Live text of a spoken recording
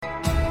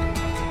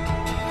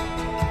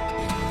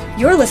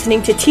You're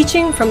listening to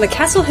teaching from the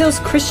Castle Hills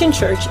Christian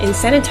Church in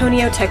San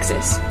Antonio,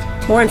 Texas.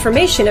 More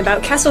information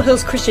about Castle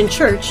Hills Christian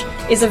Church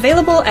is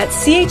available at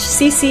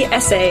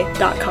chccsa.com.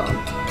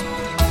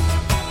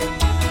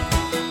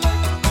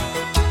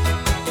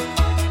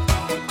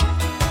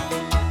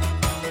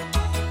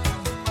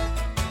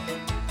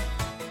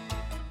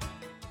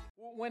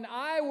 When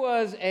I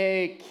was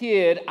a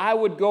kid, I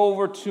would go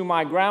over to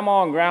my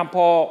grandma and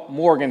grandpa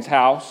Morgan's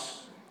house.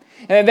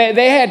 And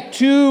they had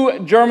two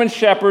German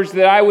shepherds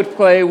that I would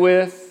play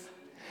with.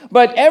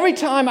 But every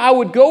time I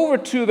would go over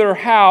to their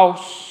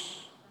house,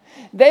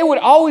 they would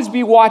always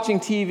be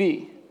watching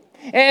TV.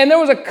 And there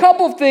was a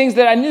couple of things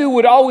that I knew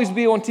would always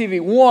be on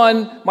TV.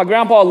 One, my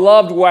grandpa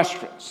loved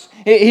Westerns.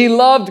 He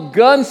loved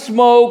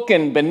Gunsmoke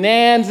and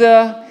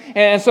Bonanza.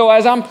 And so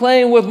as I'm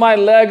playing with my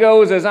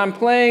Legos, as I'm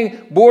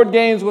playing board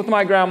games with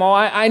my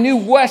grandma, I knew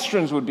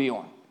Westerns would be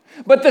on.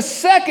 But the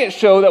second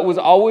show that was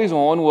always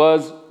on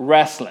was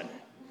wrestling.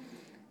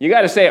 You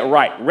got to say it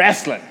right,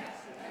 wrestling.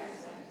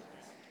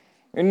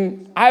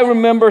 And I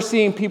remember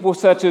seeing people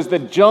such as the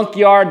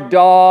Junkyard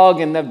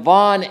Dog and the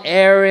Von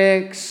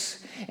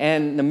Erichs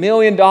and the $1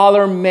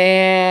 Million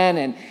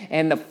Man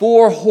and the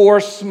Four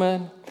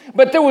Horsemen.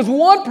 But there was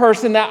one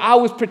person that I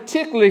was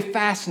particularly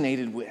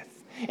fascinated with,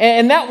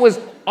 and that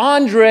was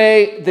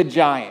Andre the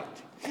Giant.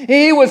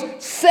 He was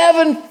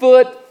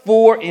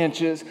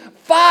 7'4",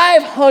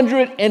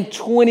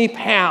 520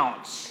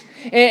 pounds.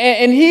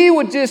 And he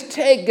would just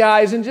take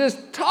guys and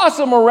just toss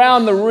them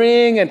around the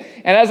ring. And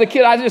as a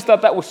kid, I just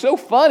thought that was so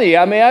funny.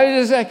 I mean, I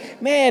was just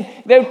like, man,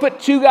 they would put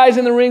two guys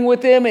in the ring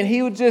with him, and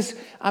he would just,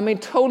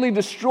 totally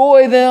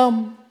destroy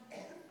them.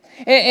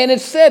 And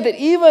it's said that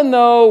even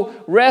though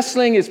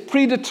wrestling is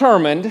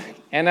predetermined,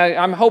 and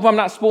I hope I'm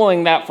not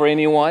spoiling that for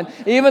anyone,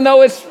 even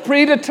though it's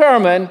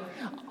predetermined,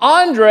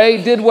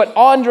 Andre did what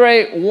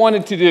Andre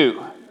wanted to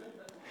do.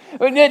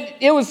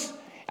 It was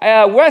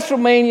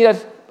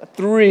WrestleMania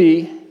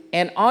 3,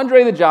 and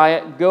Andre the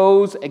Giant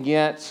goes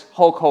against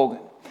Hulk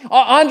Hogan.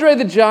 Andre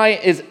the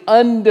Giant is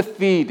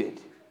undefeated.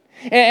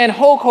 And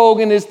Hulk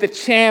Hogan is the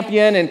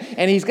champion,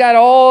 and he's got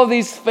all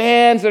these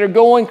fans that are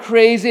going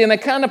crazy, and they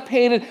kind of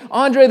painted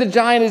Andre the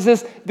Giant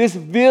as this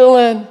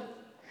villain.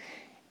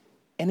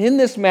 And in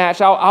this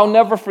match, I'll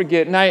never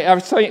forget, and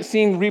I've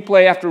seen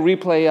replay after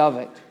replay of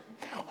it,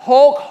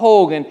 Hulk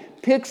Hogan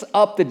picks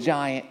up the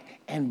Giant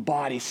and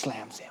body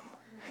slams him.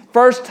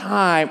 First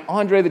time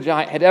Andre the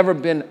Giant had ever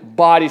been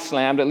body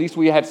slammed, at least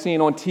we had seen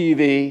on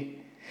TV.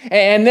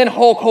 And then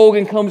Hulk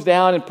Hogan comes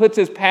down and puts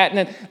his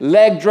patented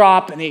leg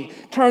drop, and he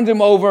turns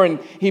him over and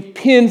he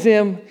pins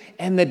him,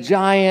 and the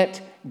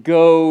Giant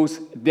goes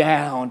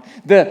down.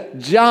 The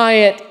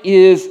Giant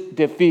is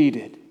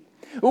defeated.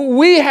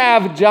 We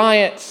have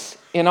giants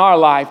in our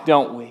life,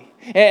 don't we?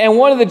 And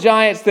one of the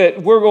giants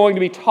that we're going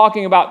to be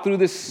talking about through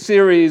this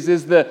series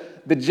is the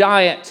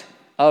giant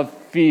of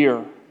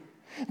fear.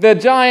 The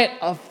giant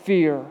of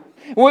fear.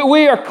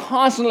 We are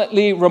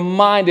constantly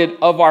reminded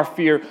of our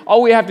fear.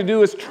 All we have to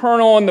do is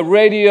turn on the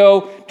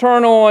radio,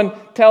 turn on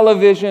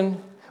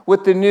television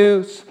with the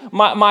news.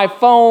 My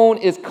phone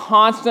is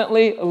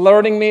constantly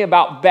alerting me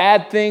about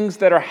bad things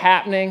that are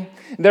happening.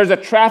 There's a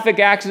traffic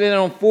accident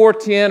on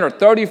 410 or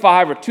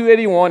 35 or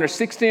 281 or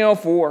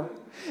 1604.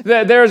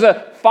 There's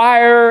a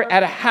fire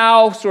at a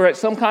house or at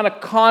some kind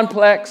of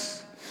complex.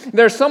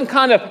 There's some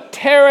kind of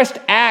terrorist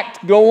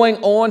act going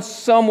on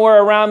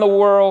somewhere around the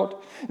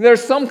world.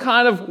 There's some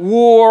kind of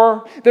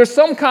war. There's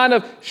some kind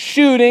of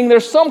shooting.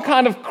 There's some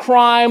kind of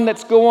crime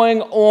that's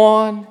going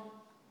on.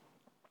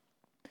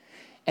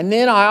 And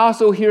then I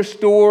also hear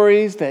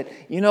stories that,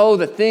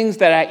 the things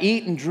that I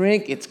eat and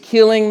drink, it's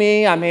killing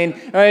me.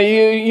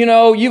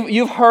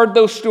 You've heard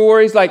those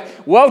stories like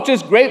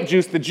Welch's grape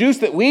juice, the juice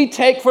that we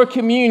take for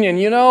communion,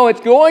 it's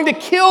going to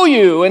kill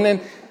you.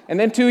 And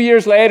then 2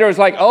 years later, it's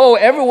like, oh,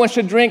 everyone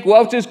should drink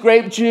Welch's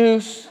grape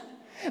juice.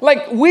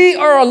 Like, we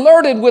are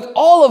alerted with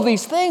all of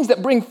these things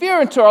that bring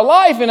fear into our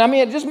life. And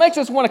it just makes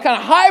us want to kind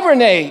of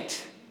hibernate.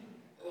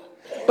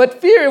 But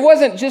fear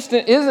isn't just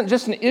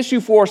an issue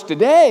for us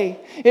today.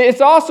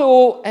 It's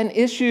also an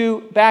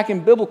issue back in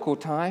biblical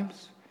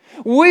times.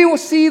 We will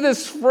see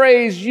this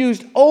phrase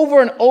used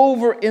over and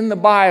over in the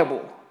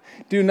Bible.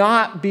 Do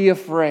not be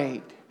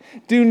afraid.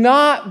 Do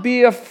not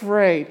be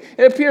afraid.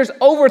 It appears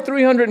over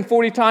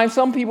 340 times.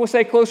 Some people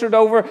say closer to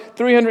over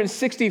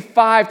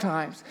 365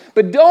 times.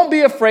 But don't be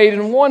afraid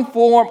in one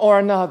form or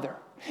another.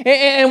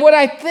 And what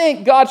I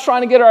think God's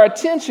trying to get our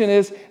attention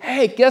is,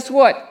 hey, guess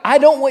what? I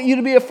don't want you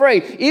to be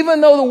afraid. Even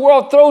though the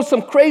world throws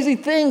some crazy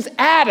things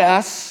at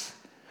us,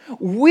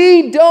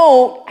 we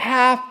don't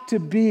have to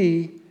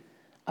be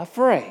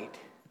afraid.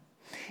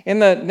 In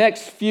the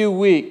next few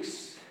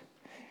weeks,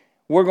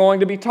 we're going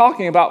to be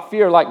talking about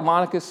fear, like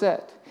Monica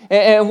said.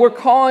 And we're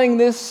calling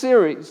this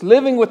series,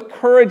 Living with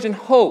Courage and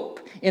Hope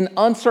in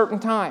Uncertain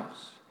Times.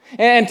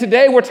 And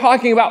today we're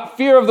talking about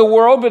fear of the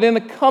world, but in the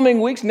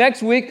coming weeks,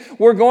 next week,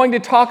 we're going to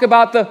talk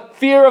about the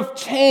fear of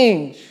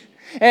change.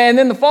 And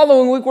then the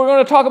following week, we're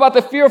going to talk about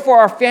the fear for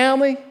our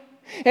family.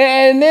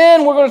 And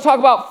then we're going to talk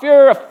about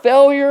fear of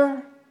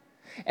failure.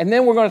 And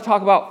then we're going to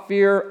talk about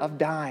fear of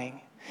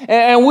dying.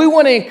 And we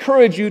want to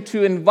encourage you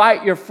to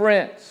invite your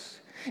friends,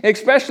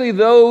 especially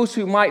those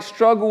who might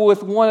struggle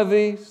with one of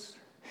these.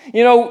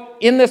 You know,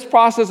 in this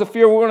process of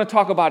fear, we're going to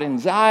talk about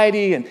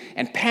anxiety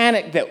and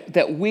panic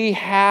that we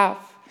have.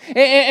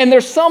 And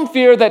there's some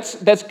fear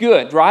that's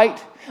good,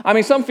 right? I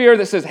mean, some fear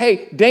that says,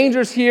 hey,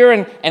 danger's here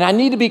and I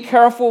need to be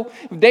careful.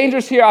 If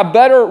danger's here, I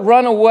better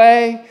run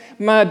away.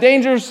 My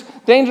danger's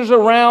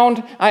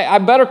around. I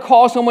better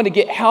call someone to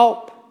get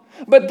help.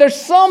 But there's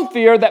some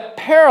fear that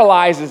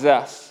paralyzes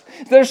us.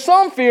 There's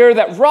some fear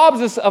that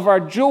robs us of our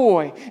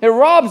joy. It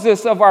robs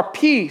us of our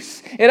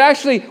peace. It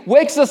actually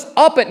wakes us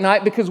up at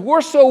night because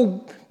we're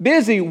so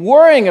busy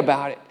worrying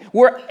about it.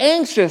 We're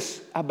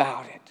anxious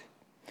about it.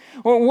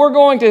 Well, we're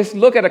going to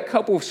look at a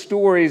couple of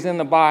stories in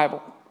the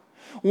Bible.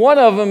 One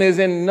of them is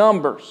in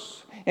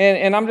Numbers.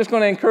 And I'm just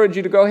going to encourage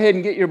you to go ahead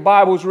and get your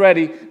Bibles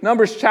ready.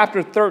 Numbers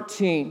chapter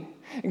 13.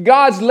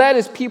 God's led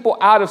his people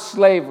out of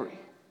slavery.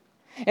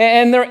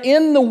 And they're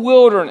in the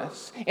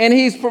wilderness. And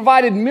he's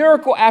provided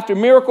miracle after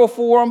miracle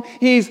for them.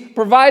 He's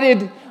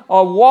provided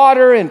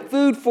water and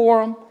food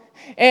for them.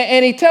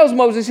 And he tells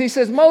Moses, he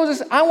says,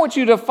 Moses, I want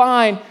you to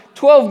find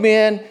 12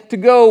 men to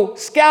go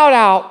scout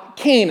out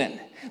Canaan,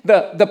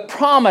 the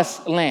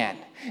promised land.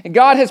 And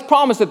God has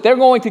promised that they're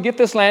going to get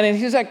this land. And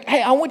he's like,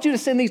 hey, I want you to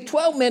send these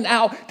 12 men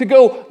out to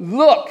go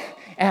look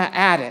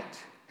at it.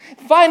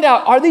 Find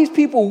out, are these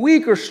people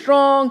weak or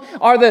strong?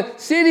 Are the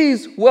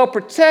cities well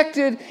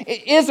protected?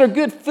 Is there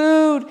good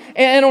food?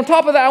 And on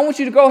top of that, I want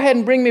you to go ahead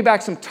and bring me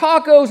back some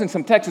tacos and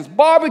some Texas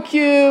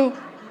barbecue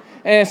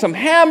and some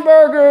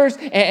hamburgers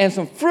and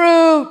some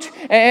fruit.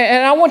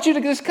 And I want you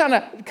to just kind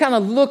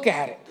of look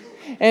at it.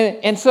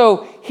 And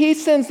so he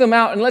sends them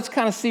out, and let's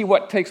kind of see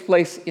what takes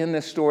place in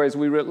this story as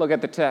we look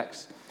at the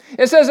text.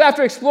 It says,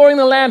 after exploring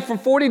the land for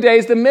 40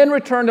 days, the men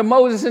returned to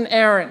Moses and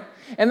Aaron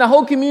and the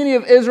whole community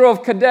of Israel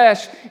of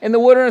Kadesh in the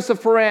wilderness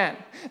of Paran.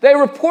 They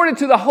reported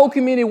to the whole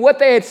community what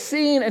they had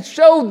seen and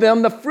showed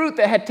them the fruit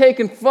that had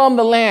taken from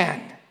the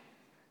land.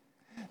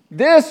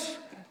 This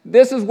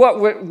is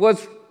what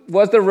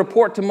was the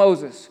report to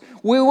Moses.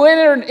 We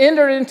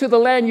entered into the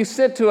land you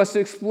sent to us to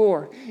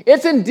explore.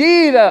 It's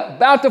indeed a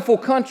bountiful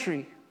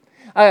country,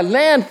 a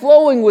land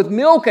flowing with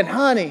milk and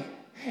honey.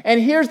 And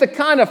here's the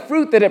kind of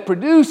fruit that it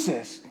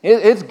produces.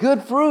 It's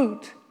good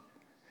fruit.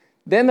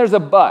 Then there's a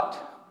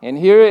but. And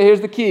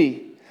here's the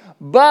key.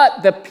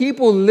 But the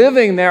people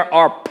living there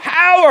are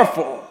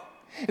powerful.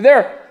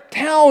 Their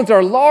towns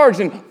are large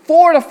and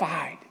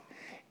fortified.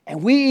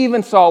 And we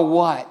even saw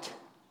what?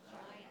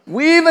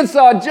 We even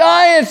saw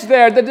giants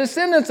there, the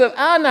descendants of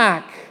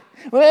Anak.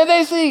 Well,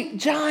 they see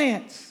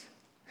giants.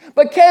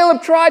 But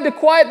Caleb tried to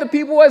quiet the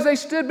people as they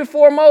stood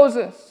before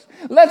Moses.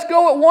 Let's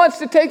go at once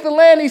to take the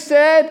land, he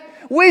said.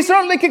 We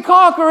certainly can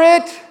conquer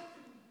it.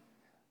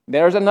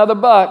 There's another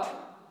but.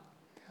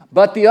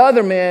 But the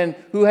other men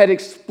who had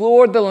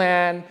explored the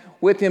land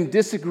with him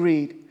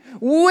disagreed.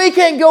 We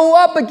can't go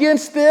up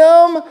against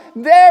them.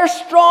 They're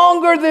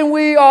stronger than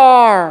we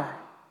are.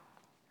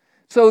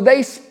 So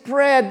they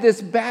spread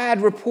this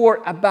bad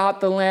report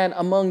about the land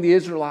among the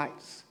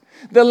Israelites.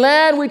 The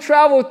land we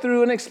traveled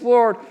through and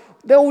explored,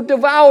 they'll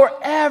devour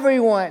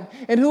everyone.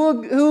 And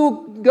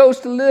who goes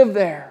to live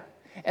there?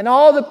 And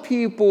all the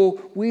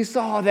people we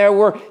saw there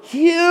were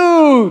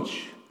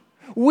huge.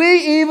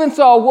 We even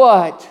saw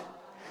what?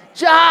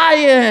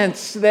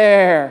 Giants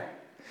there.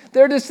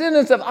 They're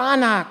descendants of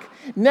Anak.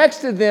 Next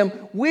to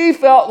them, we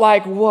felt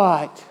like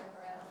what?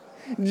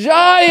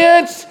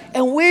 Giants,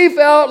 and we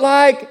felt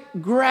like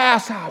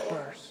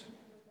grasshoppers.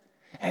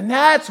 And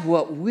that's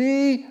what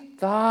we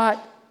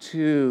thought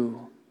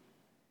too.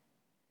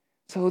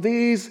 So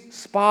these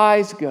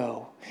spies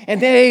go.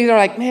 And they are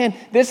like, man,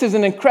 this is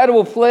an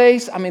incredible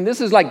place. I mean, this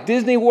is like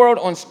Disney World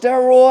on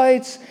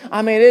steroids.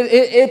 I mean,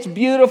 it's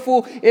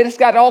beautiful. It's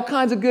got all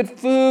kinds of good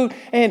food.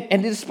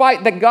 And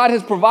despite that God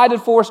has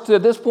provided for us to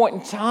this point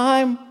in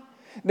time,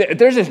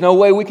 there's just no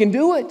way we can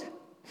do it.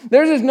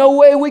 There's just no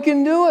way we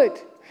can do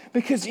it.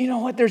 Because you know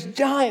what? There's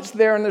giants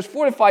there and there's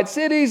fortified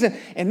cities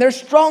and they're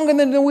stronger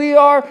than we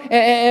are.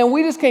 And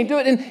we just can't do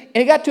it. And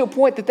it got to a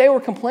point that they were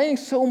complaining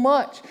so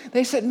much.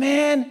 They said,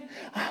 man,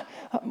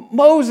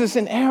 Moses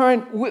and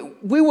Aaron,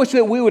 we wish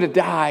that we would have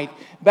died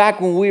back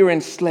when we were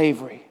in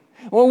slavery.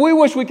 Well, we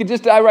wish we could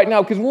just die right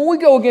now because when we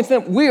go against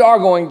them, we are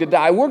going to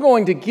die. We're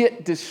going to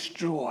get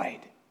destroyed.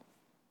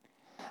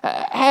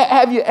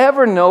 Have you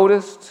ever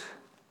noticed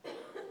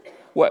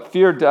what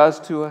fear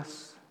does to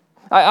us?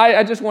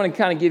 I just want to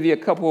kind of give you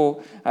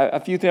a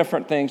few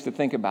different things to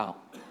think about.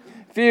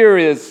 Fear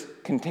is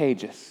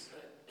contagious.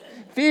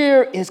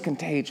 Fear is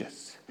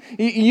contagious.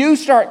 You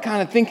start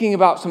kind of thinking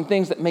about some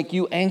things that make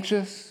you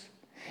anxious.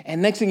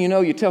 And next thing you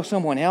know, you tell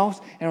someone else,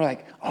 and they're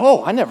like,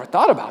 oh, I never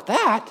thought about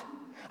that.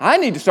 I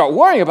need to start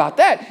worrying about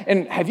that.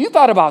 And have you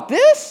thought about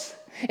this?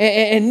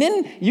 And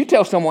then you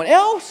tell someone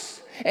else.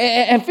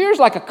 And fear's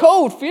like a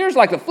cold. Fear's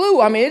like the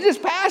flu. I mean, it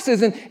just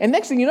passes. And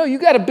next thing you know, you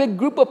got a big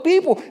group of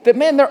people that,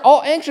 man, they're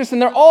all anxious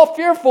and they're all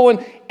fearful.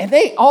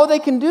 And all they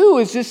can do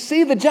is just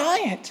see the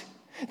giant.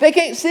 They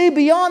can't see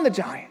beyond the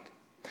giant.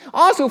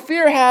 Also,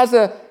 fear has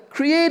a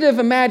creative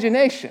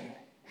imagination.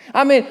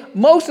 I mean,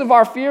 most of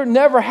our fear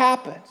never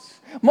happens.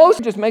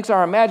 Most just makes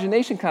our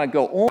imagination kind of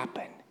go on.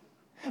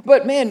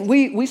 But man,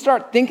 we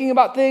start thinking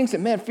about things,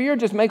 and man, fear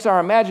just makes our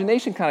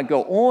imagination kind of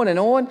go on and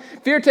on.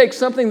 Fear takes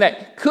something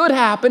that could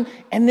happen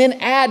and then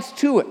adds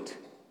to it.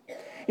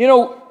 You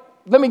know,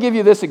 let me give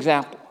you this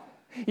example.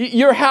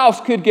 Your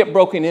house could get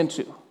broken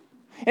into.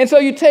 And so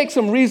you take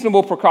some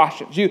reasonable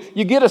precautions.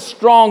 You get a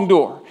strong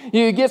door.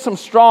 You get some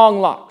strong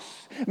locks.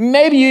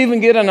 Maybe you even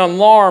get an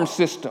alarm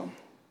system.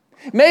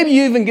 Maybe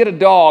you even get a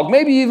dog.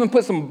 Maybe you even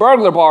put some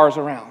burglar bars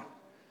around.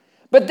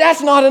 But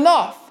that's not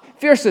enough.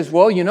 Fear says,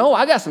 well, you know,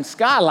 I got some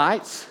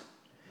skylights,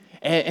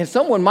 and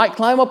someone might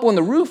climb up on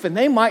the roof, and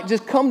they might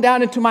just come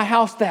down into my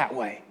house that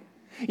way.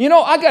 You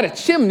know, I got a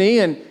chimney,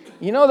 and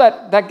you know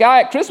that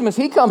guy at Christmas,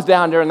 he comes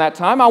down during that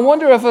time. I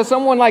wonder if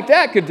someone like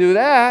that could do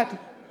that.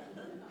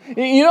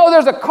 You know,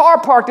 there's a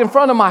car parked in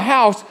front of my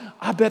house.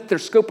 I bet they're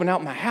scoping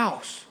out my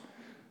house.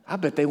 I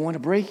bet they want to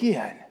break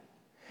in.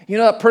 You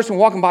know, that person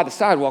walking by the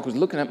sidewalk was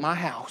looking at my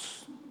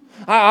house.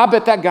 I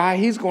bet that guy,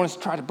 he's going to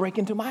try to break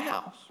into my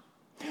house.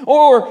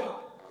 Or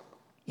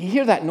you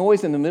hear that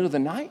noise in the middle of the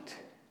night.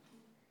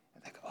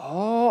 Like,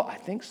 oh, I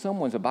think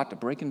someone's about to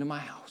break into my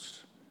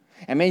house.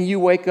 And man, you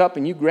wake up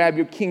and you grab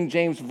your King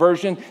James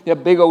Version,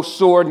 that big old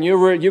sword, and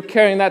you're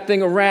carrying that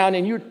thing around,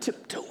 and you're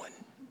tiptoeing.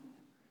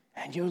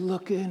 And you're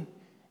looking,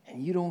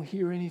 and you don't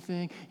hear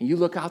anything. And you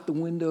look out the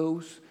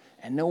windows,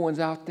 and no one's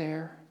out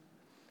there.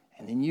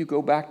 And then you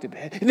go back to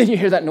bed, and then you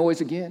hear that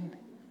noise again.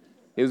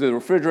 It was a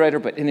refrigerator,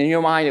 but in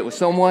your mind, it was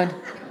someone.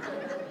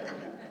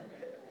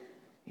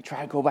 You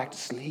try to go back to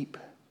sleep.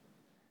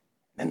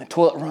 Then the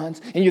toilet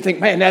runs, and you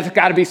think, man, that's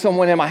got to be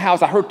someone in my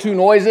house. I heard two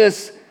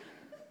noises.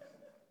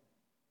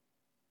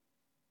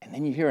 And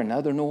then you hear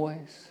another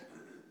noise.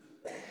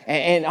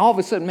 And all of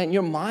a sudden, man,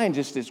 your mind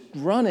just is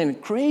running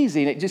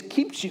crazy, and it just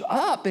keeps you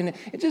up, and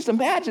it just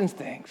imagines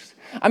things.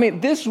 I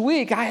mean, this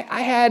week, I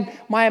had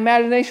my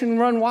imagination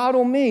run wild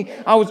on me.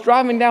 I was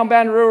driving down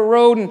Baton Rouge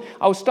Road, and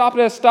I was stopped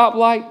at a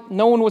stoplight.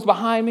 No one was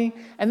behind me.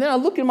 And then I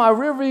look in my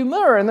rearview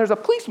mirror, and there's a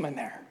policeman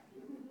there.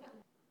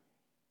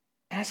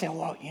 And I said,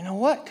 well, you know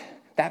what?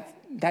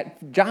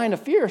 That giant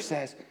of fear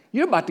says,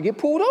 you're about to get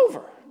pulled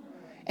over.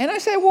 And I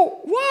said, well,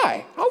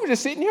 why? I was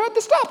just sitting here at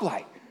the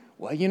stoplight.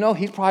 Well, you know,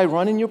 he's probably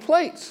running your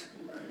plates.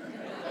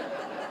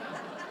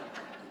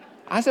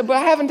 I said, but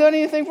I haven't done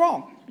anything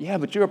wrong. Yeah,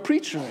 but you're a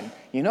preacher, and,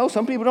 you know,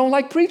 some people don't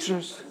like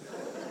preachers.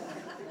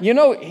 You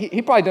know,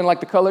 he probably didn't like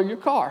the color of your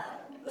car.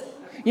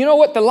 You know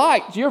what? The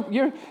lights,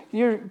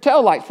 your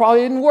tail lights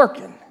probably isn't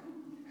working.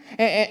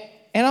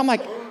 And I'm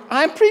like,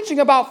 I'm preaching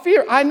about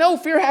fear. I know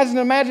fear has an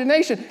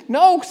imagination.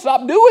 No,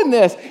 stop doing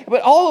this.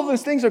 But all of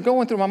those things are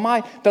going through my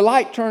mind. The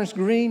light turns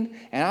green,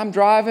 and I'm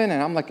driving,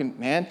 and I'm like,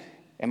 man,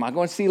 am I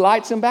going to see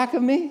lights in back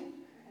of me?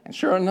 And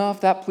sure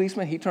enough, that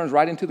policeman, he turns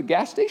right into the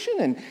gas station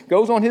and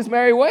goes on his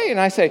merry way. And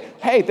I say,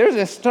 hey, there's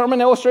a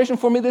sermon illustration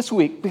for me this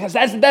week. Because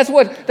that's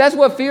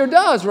what fear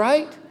does,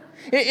 right?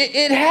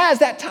 It has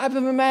that type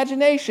of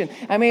imagination.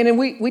 I mean, and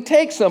we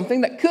take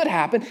something that could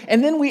happen,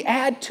 and then we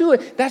add to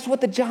it. That's what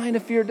the giant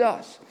of fear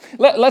does.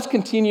 Let's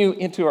continue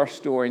into our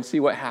story and see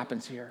what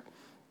happens here.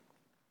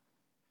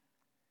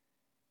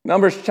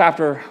 Numbers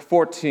chapter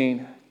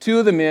 14. Two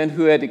of the men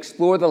who had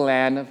explored the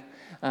land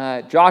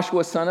of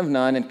Joshua, son of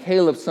Nun, and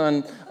Caleb,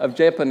 son of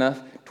Jephunneh,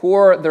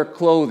 tore their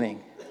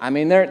clothing. I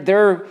mean,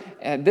 they're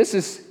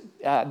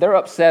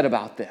upset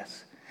about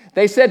this.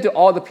 They said to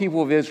all the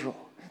people of Israel,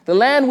 the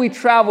land we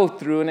traveled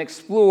through and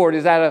explored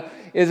is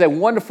a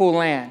wonderful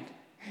land.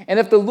 And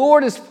if the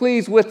Lord is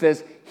pleased with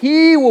us,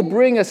 He will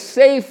bring us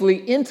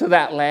safely into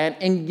that land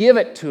and give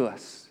it to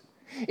us.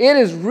 It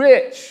is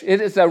rich. It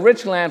is a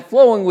rich land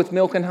flowing with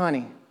milk and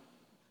honey.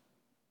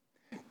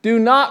 Do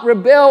not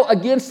rebel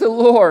against the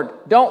Lord.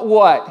 Don't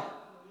what?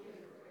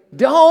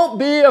 Don't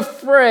be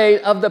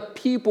afraid of the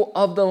people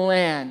of the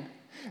land.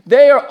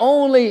 They are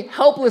only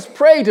helpless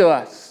prey to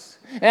us.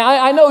 And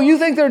I know you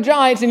think they're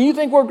giants and you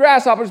think we're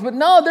grasshoppers, but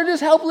no, they're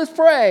just helpless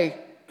prey.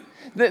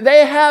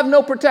 They have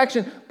no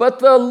protection, but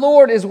the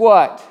Lord is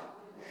what?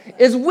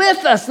 Is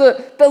with us.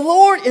 The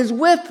Lord is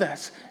with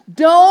us.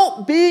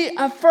 Don't be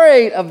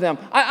afraid of them.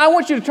 I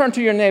want you to turn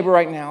to your neighbor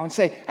right now and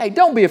say, hey,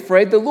 don't be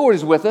afraid. The Lord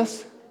is with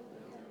us.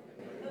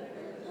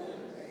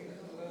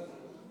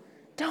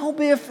 Don't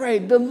be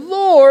afraid. The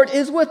Lord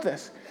is with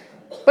us.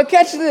 But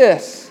catch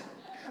this.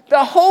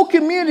 The whole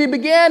community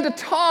began to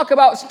talk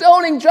about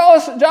stoning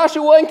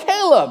Joshua and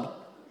Caleb.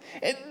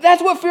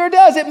 That's what fear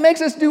does. It makes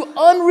us do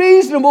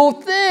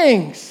unreasonable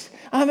things.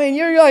 I mean,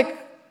 you're like,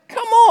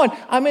 come on.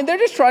 I mean, they're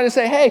just trying to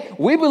say, hey,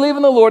 we believe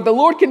in the Lord. The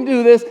Lord can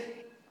do this.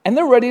 And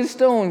they're ready to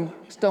stone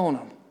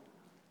them.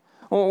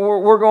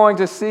 We're going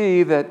to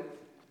see that.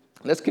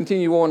 Let's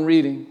continue on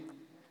reading.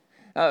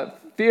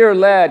 Fear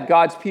led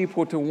God's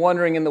people to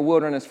wandering in the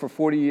wilderness for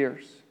 40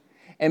 years.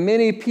 And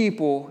many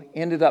people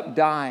ended up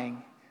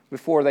dying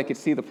before they could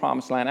see the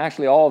promised land.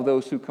 Actually, all of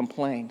those who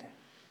complained.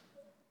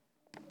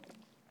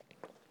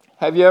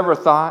 Have you ever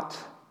thought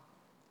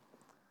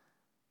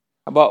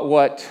about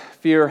what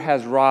fear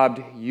has robbed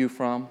you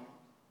from?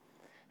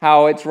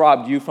 how it's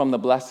robbed you from the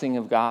blessing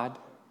of God?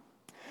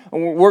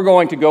 We're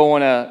going to go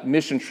on a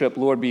mission trip,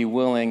 Lord be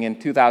willing, in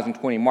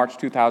 2020, March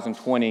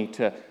 2020,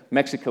 to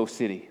Mexico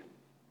City.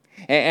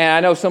 And I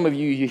know some of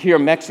you hear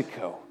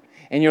Mexico,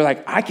 and you're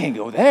like, I can't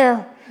go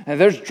there. And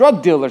there's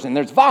drug dealers, and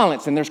there's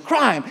violence, and there's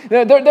crime.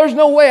 There's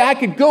no way I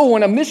could go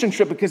on a mission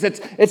trip because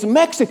it's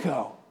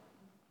Mexico.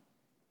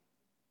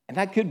 And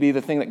that could be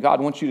the thing that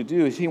God wants you to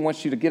do, is he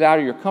wants you to get out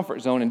of your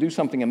comfort zone and do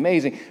something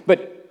amazing.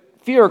 But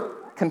fear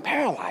can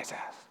paralyze us.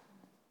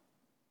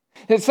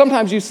 And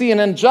sometimes you see an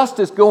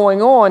injustice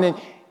going on, and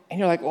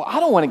you're like, well, I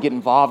don't want to get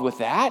involved with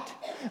that.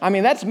 I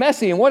mean, that's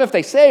messy, and what if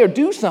they say or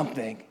do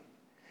something?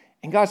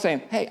 And God's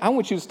saying, hey, I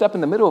want you to step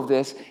in the middle of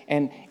this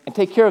and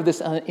take care of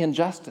this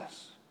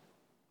injustice.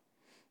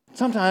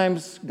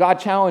 Sometimes God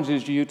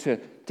challenges you to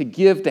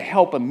give to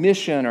help a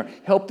mission or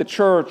help the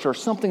church or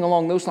something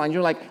along those lines.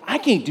 You're like, I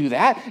can't do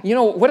that. You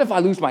know, what if I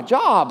lose my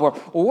job? Or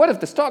what if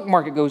the stock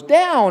market goes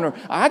down? Or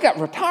I got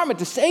retirement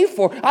to save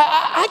for.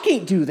 I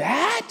can't do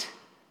that.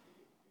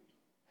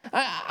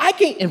 I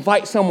can't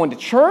invite someone to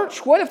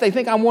church. What if they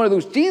think I'm one of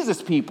those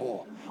Jesus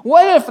people?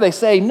 What if they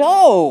say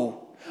no?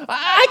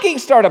 I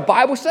can't start a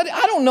Bible study.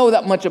 I don't know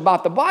that much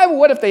about the Bible.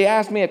 What if they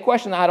ask me a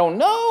question I don't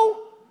know?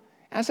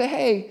 I say,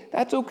 hey,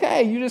 that's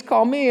okay. You just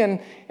call me and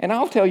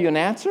I'll tell you an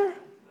answer.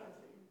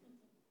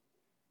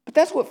 But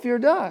that's what fear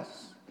does.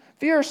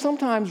 Fear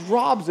sometimes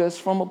robs us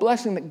from a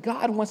blessing that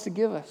God wants to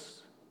give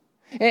us.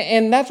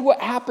 And that's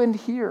what happened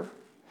here.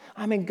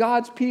 I mean,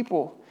 God's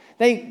people,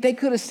 they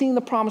could have seen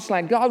the promised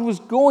land. God was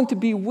going to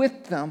be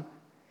with them.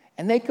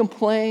 And they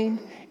complained,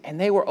 and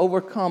they were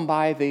overcome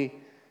by the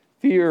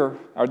fear,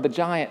 or the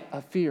giant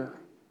of fear.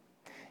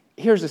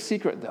 Here's the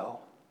secret, though.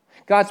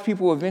 God's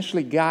people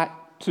eventually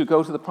got to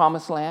go to the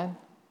promised land.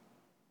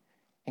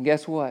 And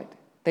guess what?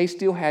 They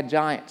still had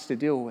giants to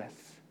deal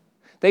with.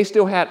 They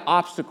still had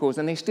obstacles,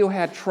 and they still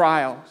had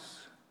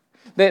trials.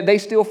 They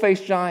still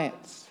faced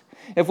giants.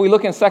 If we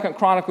look in 2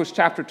 Chronicles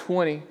chapter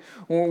 20,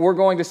 we're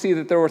going to see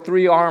that there were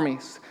three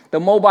armies: the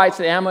Moabites,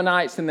 the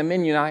Ammonites, and the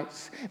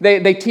Mennonites.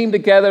 They teamed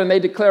together and they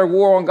declared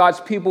war on God's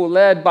people,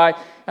 led by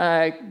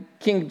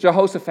King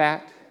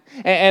Jehoshaphat.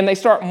 And they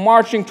start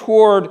marching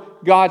toward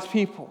God's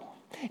people.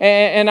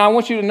 And I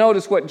want you to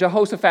notice what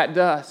Jehoshaphat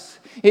does.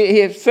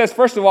 It says,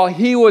 first of all,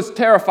 he was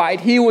terrified.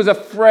 He was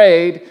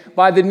afraid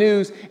by the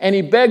news, and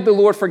he begged the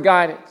Lord for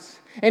guidance.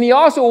 And he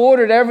also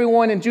ordered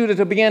everyone in Judah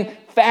to begin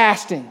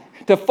fasting,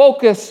 to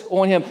focus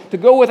on him, to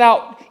go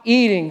without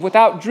eating,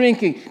 without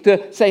drinking,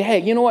 to say, hey,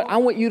 you know what? I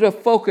want you to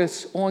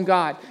focus on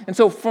God. And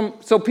so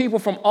people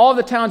from all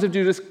the towns of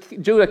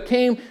Judah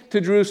came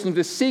to Jerusalem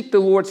to seek the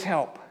Lord's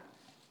help.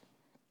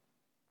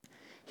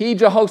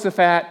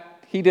 Jehoshaphat,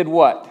 he did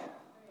what?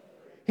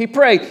 He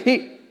prayed.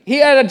 He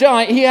had a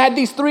giant. He had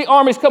these three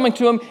armies coming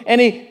to him, and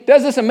he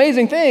does this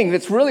amazing thing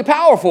that's really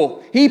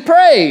powerful. He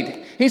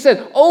prayed. He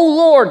said, "O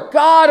Lord,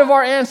 God of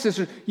our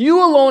ancestors,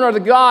 you alone are the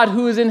God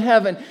who is in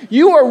heaven.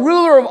 You are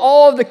ruler of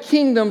all of the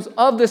kingdoms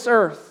of this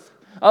earth,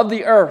 of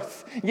the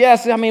earth."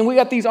 Yes, I mean, we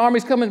got these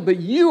armies coming, but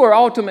you are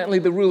ultimately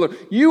the ruler.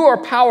 You are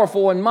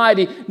powerful and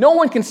mighty. No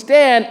one can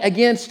stand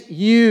against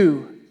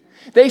you.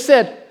 They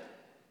said,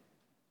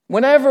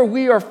 whenever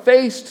we are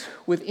faced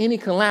with any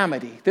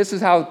calamity, this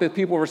is how the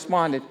people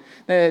responded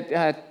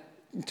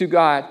to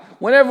God.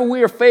 Whenever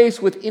we are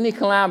faced with any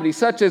calamity,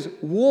 such as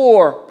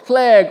war,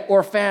 plague,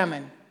 or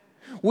famine,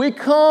 we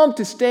come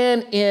to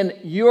stand in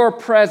your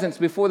presence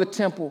before the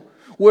temple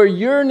where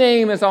your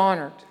name is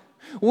honored.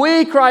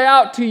 We cry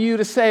out to you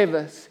to save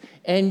us,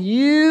 and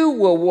you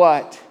will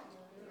what?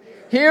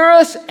 Hear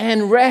us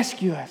and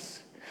rescue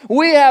us.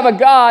 We have a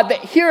God that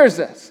hears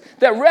us,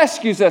 that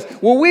rescues us.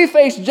 When we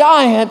face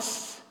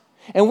giants,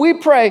 and we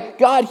pray,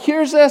 God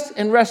hears us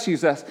and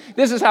rescues us.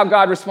 This is how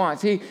God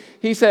responds.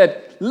 He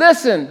said,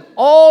 listen,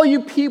 all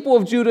you people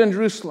of Judah and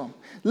Jerusalem.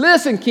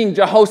 Listen, King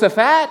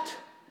Jehoshaphat.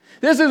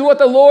 This is what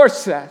the Lord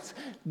says.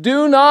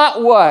 Do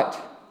not what?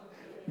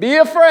 Be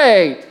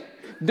afraid.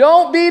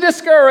 Don't be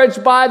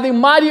discouraged by the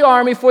mighty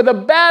army, for the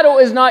battle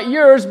is not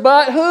yours,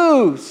 but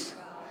whose?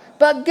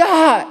 But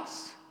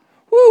God's.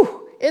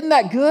 Whew, isn't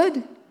that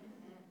good?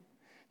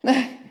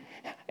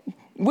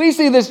 We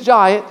see this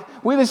giant.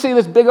 We see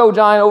this big old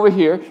giant over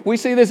here. We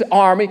see this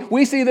army.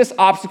 We see this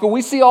obstacle.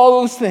 We see all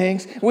those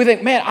things. We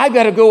think, man, I've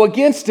got to go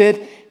against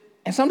it.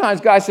 And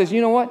sometimes God says, you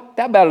know what?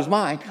 That battle's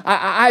mine.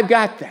 I've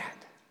got that.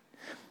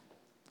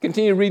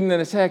 Continue reading in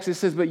the text. It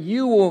says, but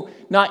you will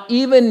not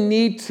even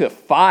need to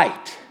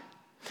fight.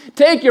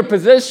 Take your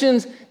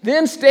positions,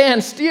 then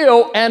stand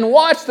still and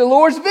watch the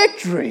Lord's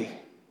victory.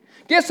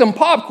 Get some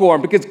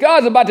popcorn because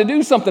God's about to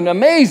do something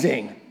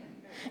amazing.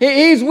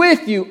 He's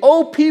with you,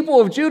 O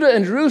people of Judah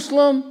and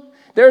Jerusalem.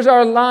 There's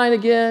our line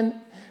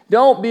again.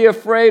 Don't be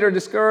afraid or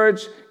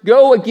discouraged.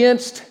 Go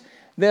against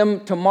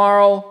them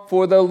tomorrow,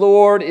 for the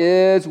Lord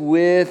is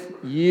with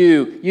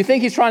you. You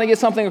think he's trying to get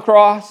something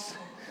across?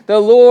 The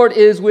Lord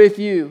is with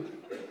you.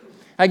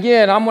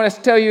 Again, I'm going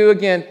to tell you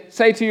again,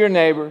 say to your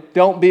neighbor,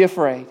 don't be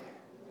afraid.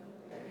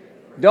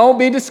 Don't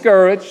be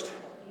discouraged.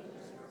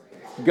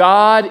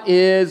 God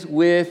is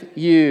with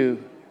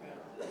you.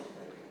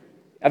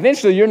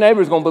 Eventually, your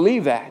neighbor's going to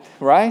believe that,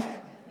 right?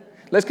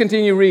 Let's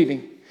continue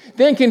reading.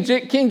 Then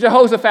King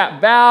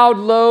Jehoshaphat bowed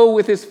low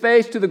with his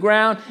face to the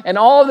ground, and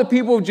all the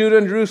people of Judah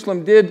and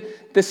Jerusalem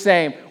did the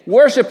same,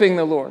 worshiping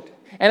the Lord.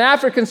 And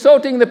after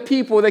consulting the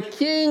people, the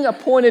king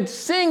appointed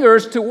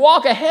singers to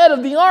walk ahead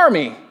of the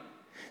army,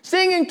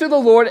 singing to the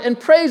Lord and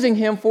praising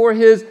him for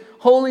his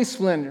holy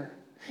splendor.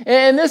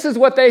 And this is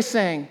what they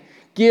sang: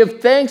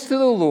 "Give thanks to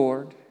the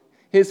Lord,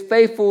 his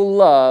faithful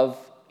love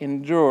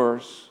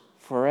endures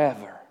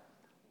forever."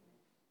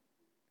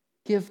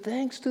 Give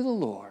thanks to the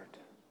Lord,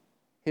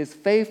 his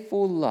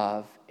faithful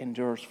love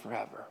endures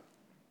forever.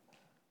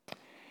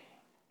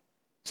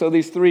 So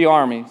these three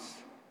armies,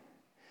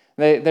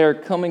 they're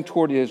coming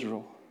toward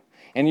Israel.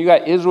 And you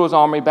got Israel's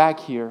army back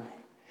here.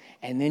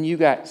 And then you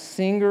got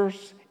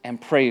singers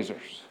and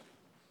praisers.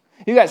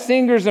 You got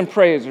singers and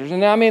praisers.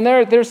 And I mean,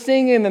 they're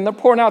singing and they're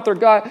pouring out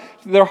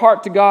their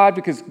heart to God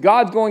because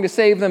God's going to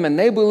save them, and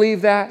they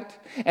believe that.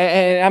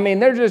 And I mean,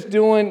 they're just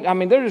doing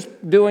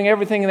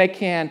everything they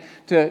can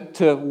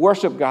to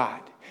worship God.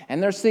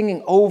 And they're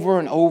singing over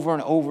and over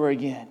and over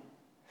again.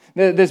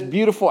 This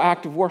beautiful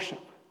act of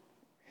worship.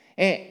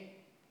 And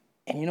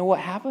you know what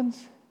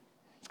happens?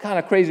 It's kind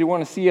of crazy. We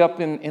want to see up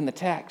in the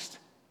text.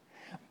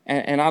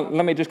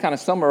 Let me just kind of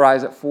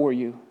summarize it for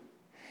you.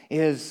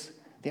 Is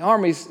the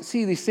armies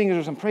see these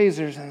singers and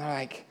praisers, and they're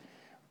like,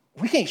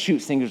 we can't shoot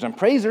singers and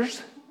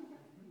praisers.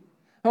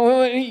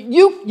 Oh,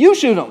 you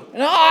shoot them.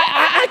 No,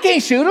 I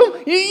can't shoot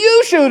them.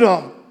 You shoot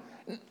them.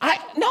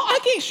 I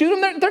can't shoot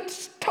them. They're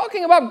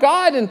talking about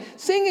God and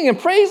singing and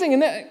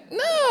praising.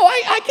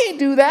 I can't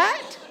do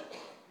that.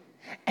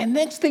 And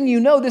next thing you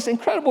know, this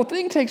incredible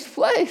thing takes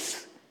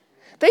place.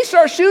 They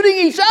start shooting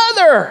each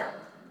other.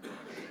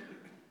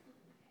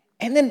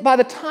 And then by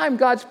the time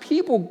God's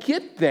people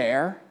get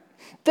there,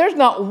 there's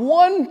not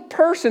one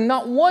person,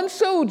 not one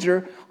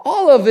soldier.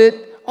 All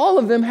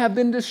of them have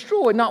been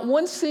destroyed. Not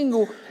one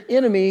single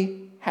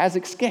enemy has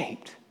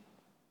escaped.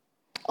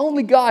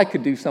 Only God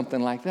could do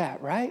something like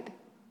that, right?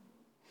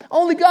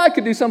 Only God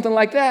could do something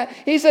like that.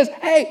 He says,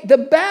 hey, the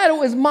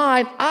battle is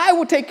mine. I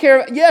will take care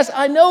of it. Yes,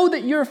 I know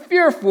that you're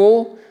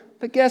fearful,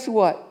 but guess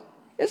what?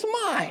 It's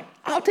mine.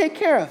 I'll take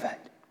care of it.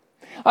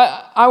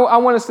 I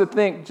want us to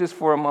think just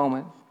for a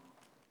moment.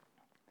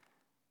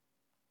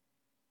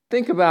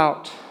 Think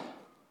about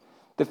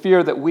the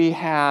fear that we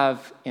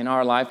have in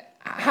our life.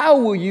 How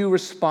will you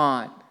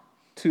respond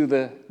to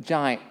the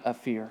giant of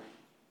fear?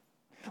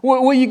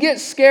 Will you get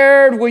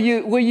scared? Will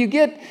you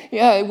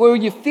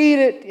feed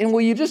it? And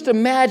will you just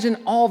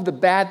imagine all of the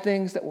bad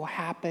things that will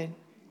happen?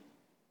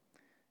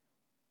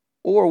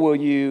 Or will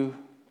you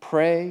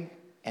pray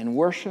and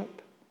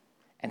worship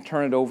and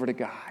turn it over to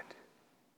God?